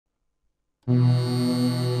Hi,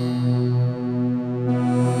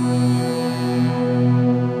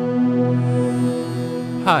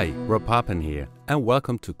 Rob Papen here, and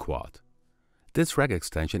welcome to Quad. This rack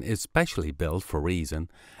extension is specially built for Reason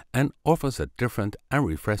and offers a different and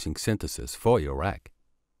refreshing synthesis for your rack.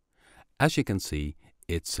 As you can see,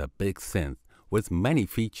 it's a big synth with many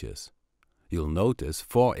features. You'll notice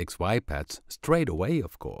 4 XY pads straight away,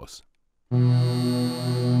 of course.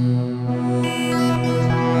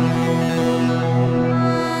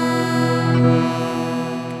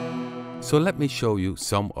 So let me show you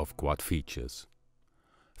some of Quad features.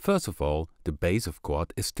 First of all, the base of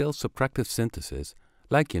Quad is still subtractive synthesis,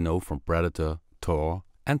 like you know from Predator, Tor,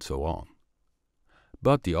 and so on.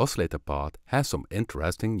 But the oscillator part has some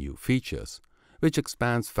interesting new features, which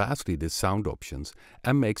expands vastly the sound options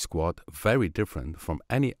and makes Quad very different from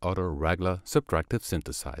any other regular subtractive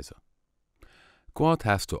synthesizer. Quad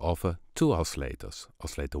has to offer 2 oscillators,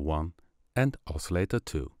 oscillator 1 and oscillator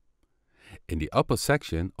 2. In the upper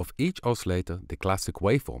section of each oscillator, the classic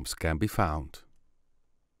waveforms can be found,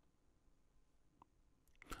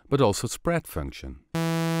 but also spread function.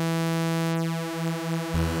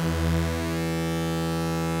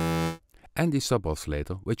 And the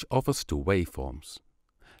sub-oscillator, which offers 2 waveforms.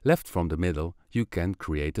 Left from the middle, you can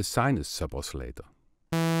create a sinus sub-oscillator.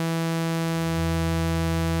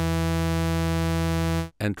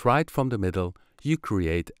 And right from the middle, you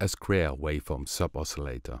create a square waveform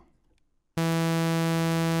sub-oscillator.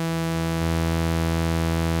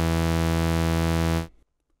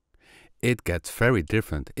 It gets very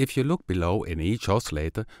different if you look below in each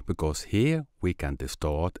oscillator, because here we can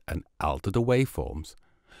distort and alter the waveforms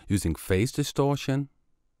using phase distortion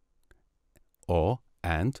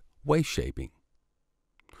and wave shaping.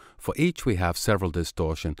 For each we have several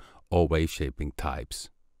distortion or wave shaping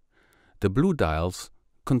types. The blue dials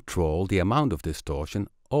control the amount of distortion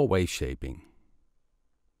or wave shaping.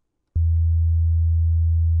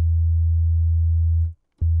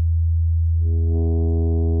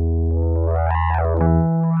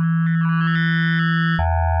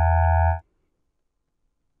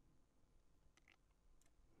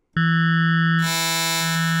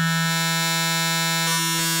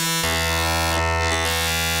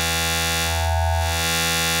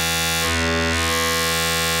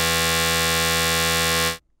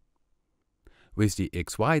 With the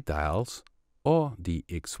XY dials or the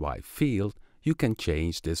XY field, you can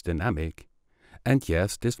change this dynamic. And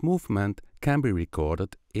yes, this movement can be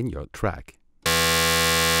recorded in your track.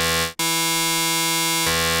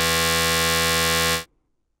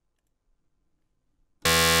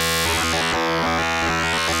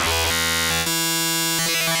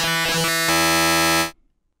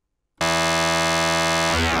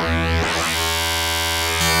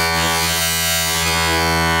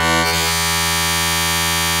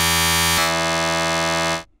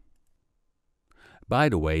 By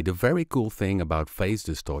the way, the very cool thing about phase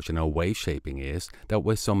distortion or wave shaping is that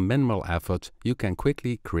with some minimal effort you can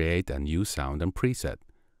quickly create a new sound and preset,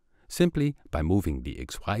 simply by moving the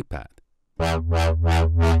XY pad.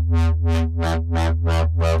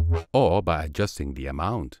 Or by adjusting the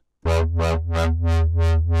amount.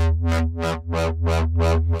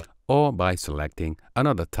 Or by selecting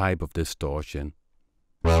another type of distortion.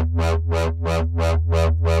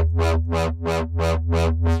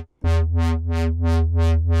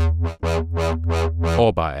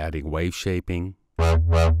 Or by adding wave shaping.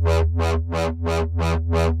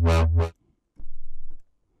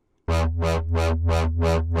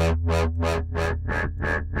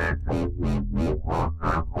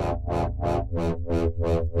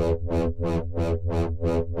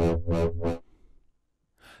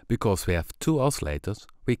 Because we have 2 oscillators,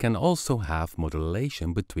 we can also have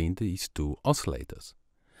modulation between these 2 oscillators.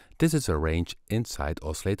 This is arranged inside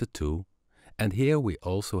oscillator 2, and here we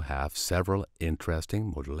also have several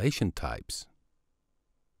interesting modulation types.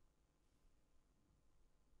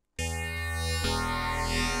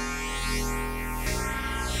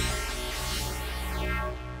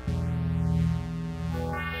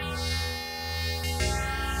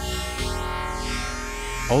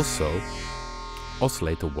 Also,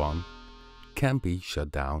 oscillator 1 can be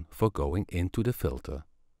shut down for going into the filter.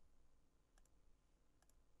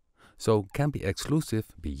 So can be exclusive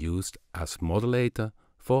be used as modulator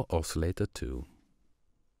for oscillator 2.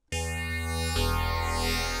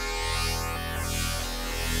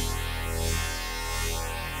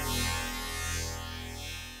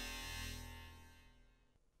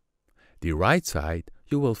 The right side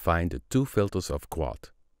you will find the 2 filters of Quad,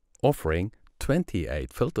 offering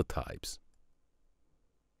 28 filter types.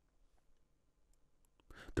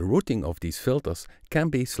 The routing of these filters can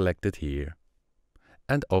be selected here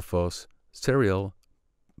and offers serial,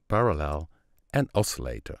 parallel and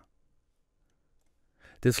oscillator.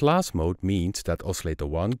 This last mode means that oscillator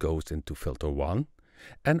 1 goes into filter 1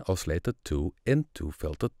 and oscillator 2 into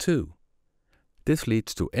filter 2. This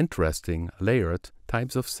leads to interesting layered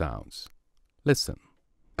types of sounds. Listen.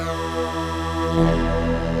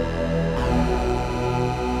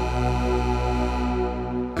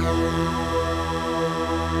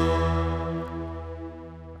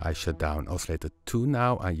 I shut down oscillator 2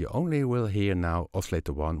 now, and you only will hear now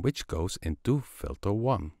oscillator 1, which goes into filter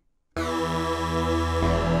 1.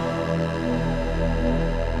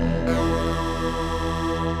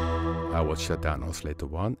 I will shut down oscillator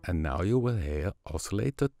 1, and now you will hear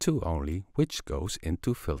oscillator 2 only, which goes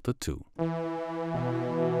into filter 2.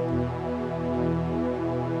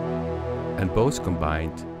 And both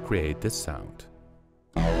combined create this sound.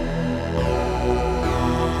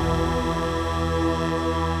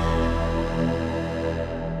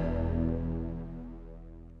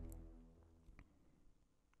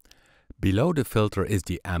 Below the filter is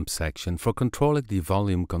the amp section for controlling the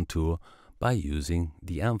volume contour by using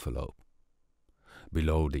the envelope.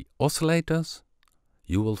 Below the oscillators,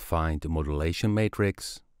 you will find the modulation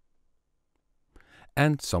matrix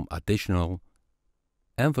and some additional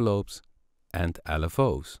envelopes and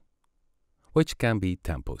LFOs, which can be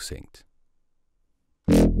tempo synced.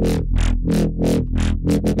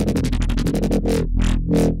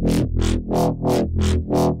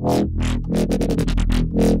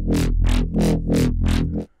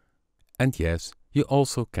 And yes, you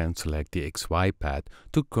also can select the XY pad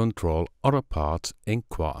to control other parts in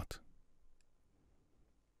quad.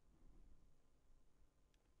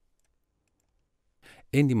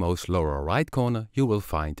 In the most lower right corner you will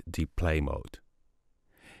find the play mode.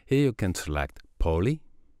 Here you can select poly,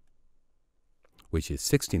 which is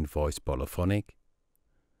 16 voice polyphonic,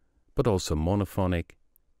 but also monophonic,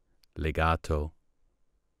 legato,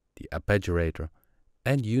 the arpeggiator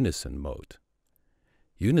and unison mode.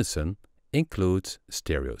 Unison includes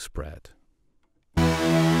stereo spread.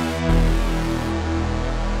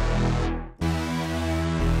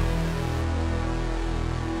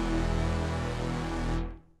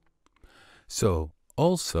 So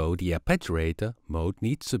also the arpeggiator mode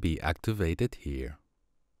needs to be activated here.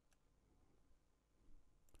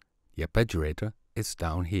 The arpeggiator is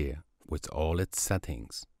down here with all its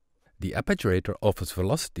settings. The arpeggiator offers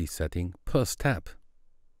velocity setting per step.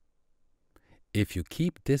 If you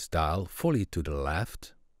keep this dial fully to the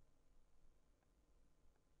left,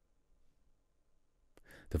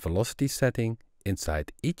 the velocity setting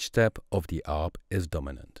inside each step of the arp is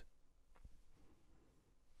dominant.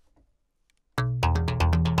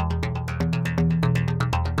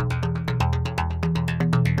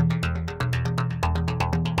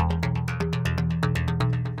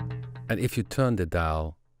 And if you turn the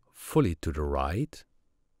dial fully to the right,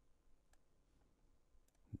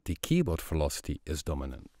 the keyboard velocity is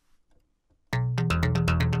dominant.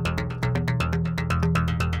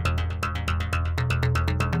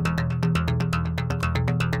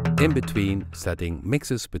 In between setting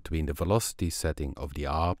mixes between the velocity setting of the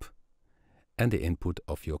arp and the input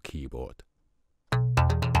of your keyboard.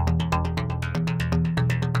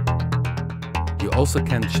 You also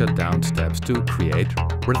can shut down steps to create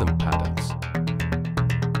rhythm patterns.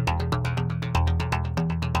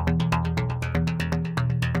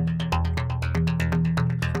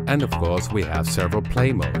 And of course we have several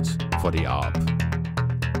play modes for the arp.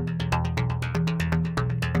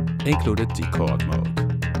 Included the chord mode.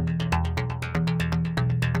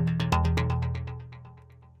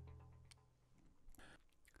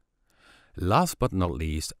 Last but not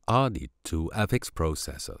least are the two FX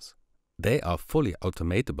processors. They are fully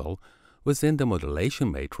automatable within the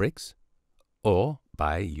modulation matrix or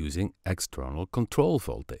by using external control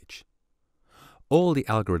voltage. All the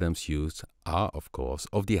algorithms used are, of course,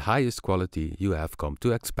 of the highest quality you have come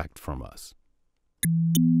to expect from us.